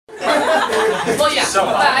Well, yeah. So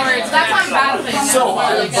that's not a bad thing. So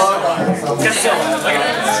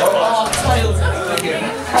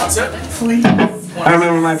That's it. I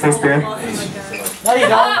remember my first beer. No, you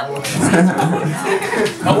don't.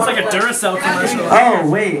 That was like a Duracell commercial. Oh,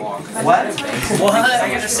 wait. What? What? I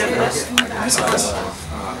get to sip this?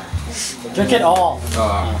 Drink it all.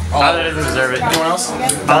 I didn't deserve it. Anyone else?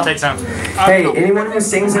 I'll take some. Hey, anyone who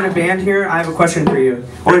sings in a band here, I have a question for you.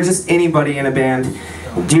 Or just anybody in a band.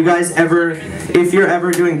 Do you guys ever, if you're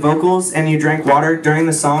ever doing vocals and you drank water during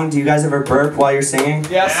the song, do you guys ever burp while you're singing?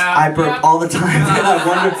 Yes. I burp all the time.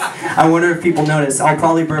 I wonder if people notice. I'll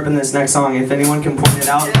probably burp in this next song. If anyone can point it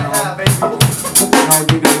out,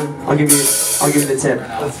 I'll give you the tip.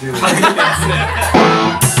 Let's do it.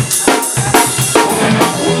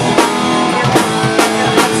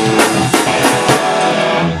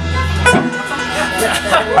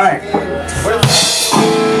 All right.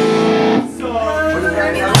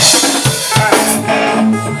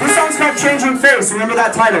 This song's called Changing Face. Remember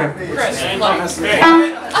that title? Oh,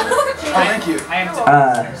 thank you.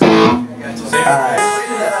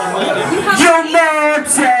 Your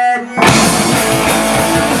mountain.